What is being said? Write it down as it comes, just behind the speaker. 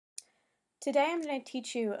Today I'm going to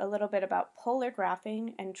teach you a little bit about polar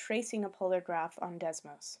graphing and tracing a polar graph on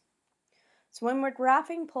Desmos. So when we're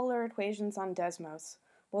graphing polar equations on Desmos,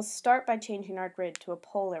 we'll start by changing our grid to a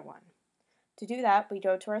polar one. To do that, we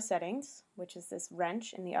go to our settings, which is this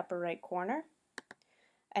wrench in the upper right corner,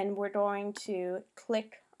 and we're going to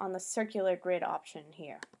click on the circular grid option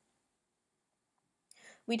here.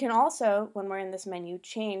 We can also, when we're in this menu,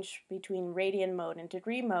 change between radian mode and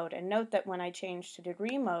degree mode, and note that when I change to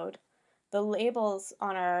degree mode, the labels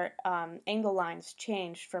on our angle lines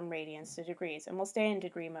changed from radians to degrees, and we'll stay in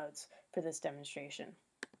degree modes for this demonstration.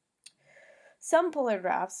 Some polar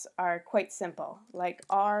graphs are quite simple, like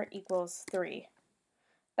r equals 3.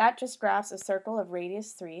 That just graphs a circle of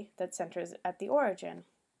radius 3 that centers at the origin.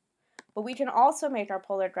 But we can also make our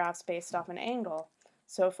polar graphs based off an angle.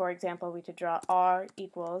 So for example, we could draw r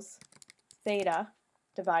equals theta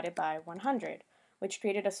divided by 100, which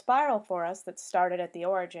created a spiral for us that started at the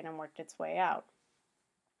origin and worked its way out.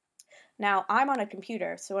 Now, I'm on a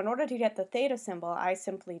computer, so in order to get the theta symbol, I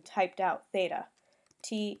simply typed out theta,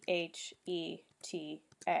 T-H-E-T-A,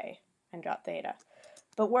 and got theta.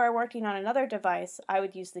 But where working on another device, I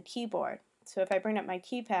would use the keyboard. So if I bring up my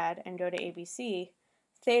keypad and go to ABC,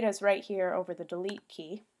 theta's right here over the delete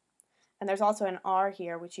key. And there's also an R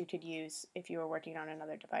here, which you could use if you were working on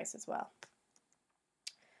another device as well.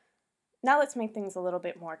 Now let's make things a little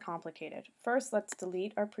bit more complicated. First, let's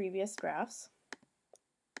delete our previous graphs.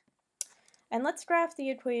 And let's graph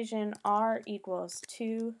the equation r equals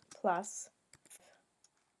 2 plus,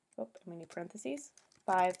 we need parentheses,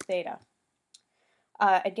 5 theta.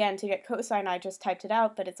 Again, to get cosine, I just typed it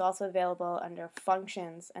out, but it's also available under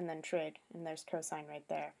functions and then trig, and there's cosine right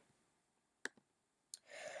there.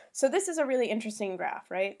 So this is a really interesting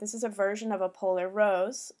graph, right? This is a version of a polar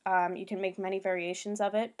rose. You can make many variations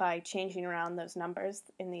of it by changing around those numbers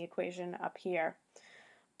in the equation up here.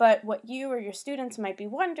 But what you or your students might be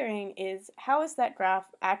wondering is, how is that graph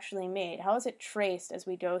actually made? How is it traced as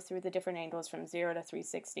we go through the different angles from 0 to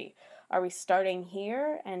 360? Are we starting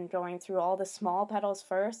here and going through all the small petals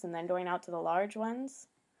first and then going out to the large ones?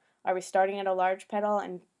 Are we starting at a large petal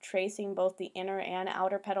and tracing both the inner and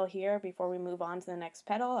outer petal here before we move on to the next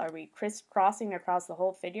petal? Are we crisscrossing across the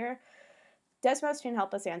whole figure? Desmos can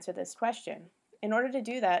help us answer this question. In order to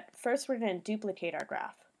do that, first we're going to duplicate our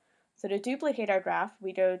graph. So to duplicate our graph,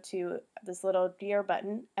 we go to this little gear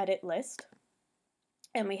button, Edit List,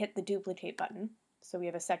 and we hit the Duplicate button. So we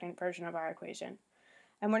have a second version of our equation.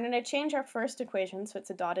 And we're going to change our first equation so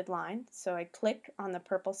it's a dotted line. So I click on the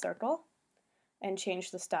purple circle and change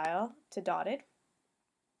the style to dotted.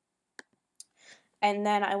 And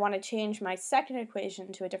then I want to change my second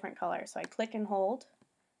equation to a different color. So I click and hold,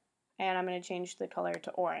 and I'm going to change the color to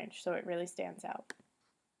orange so it really stands out.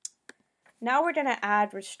 Now we're going to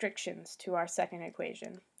add restrictions to our second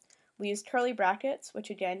equation. We use curly brackets, which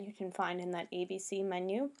again you can find in that ABC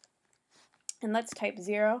menu. And let's type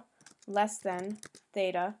 0 less than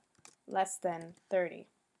theta less than 30.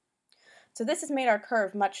 So this has made our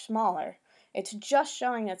curve much smaller. It's just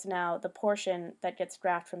showing us now the portion that gets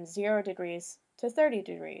graphed from 0 degrees to 30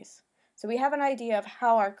 degrees. So we have an idea of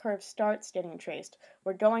how our curve starts getting traced.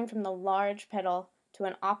 We're going from the large petal to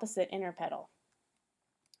an opposite inner petal.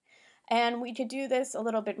 And we could do this a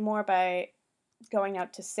little bit more by going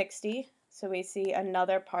out to 60, so we see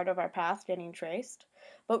another part of our path getting traced.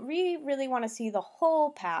 But we really want to see the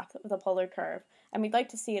whole path of the polar curve, and we'd like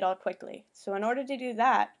to see it all quickly. So in order to do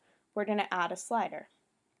that, we're going to add a slider.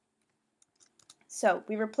 So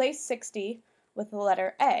we replace 60 with the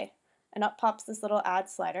letter A, and up pops this little add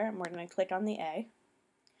slider, and we're going to click on the A.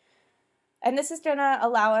 And this is going to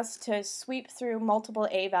allow us to sweep through multiple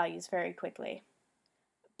A values very quickly.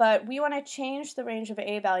 But we want to change the range of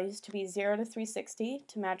A values to be 0 to 360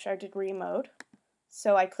 to match our degree mode.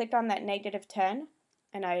 So I clicked on that -10,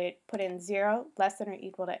 and I put in 0 less than or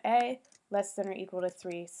equal to A, less than or equal to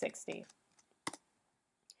 360.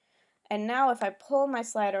 And now if I pull my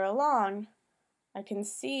slider along, I can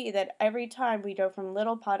see that every time we go from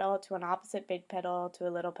little petal to an opposite big petal to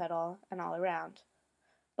a little petal and all around.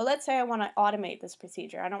 But let's say I want to automate this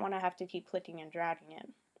procedure. I don't want to have to keep clicking and dragging it.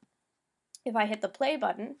 If I hit the play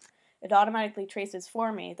button, it automatically traces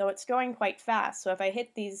for me, though it's going quite fast. So if I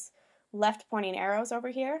hit these left pointing arrows over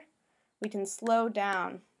here, we can slow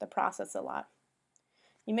down the process a lot.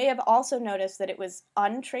 You may have also noticed that it was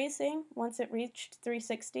untracing once it reached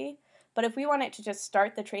 360, but if we want it to just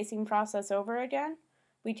start the tracing process over again,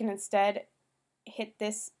 we can instead hit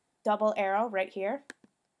this double arrow right here.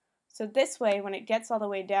 So this way, when it gets all the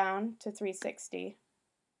way down to 360,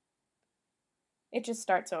 it just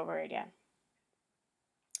starts over again.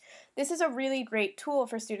 This is a really great tool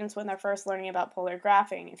for students when they're first learning about polar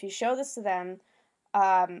graphing. If you show this to them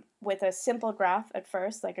with a simple graph at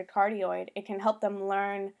first, like a cardioid, it can help them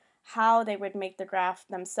learn how they would make the graph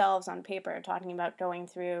themselves on paper, talking about going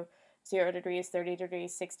through 0 degrees, 30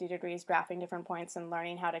 degrees, 60 degrees, graphing different points and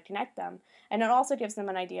learning how to connect them. And it also gives them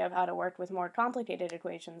an idea of how to work with more complicated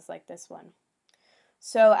equations like this one.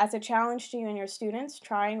 So as a challenge to you and your students,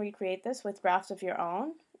 try and recreate this with graphs of your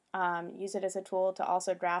own. Use it as a tool to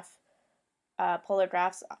also graph polar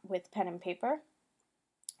graphs with pen and paper.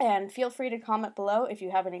 And feel free to comment below if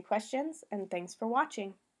you have any questions, and thanks for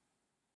watching.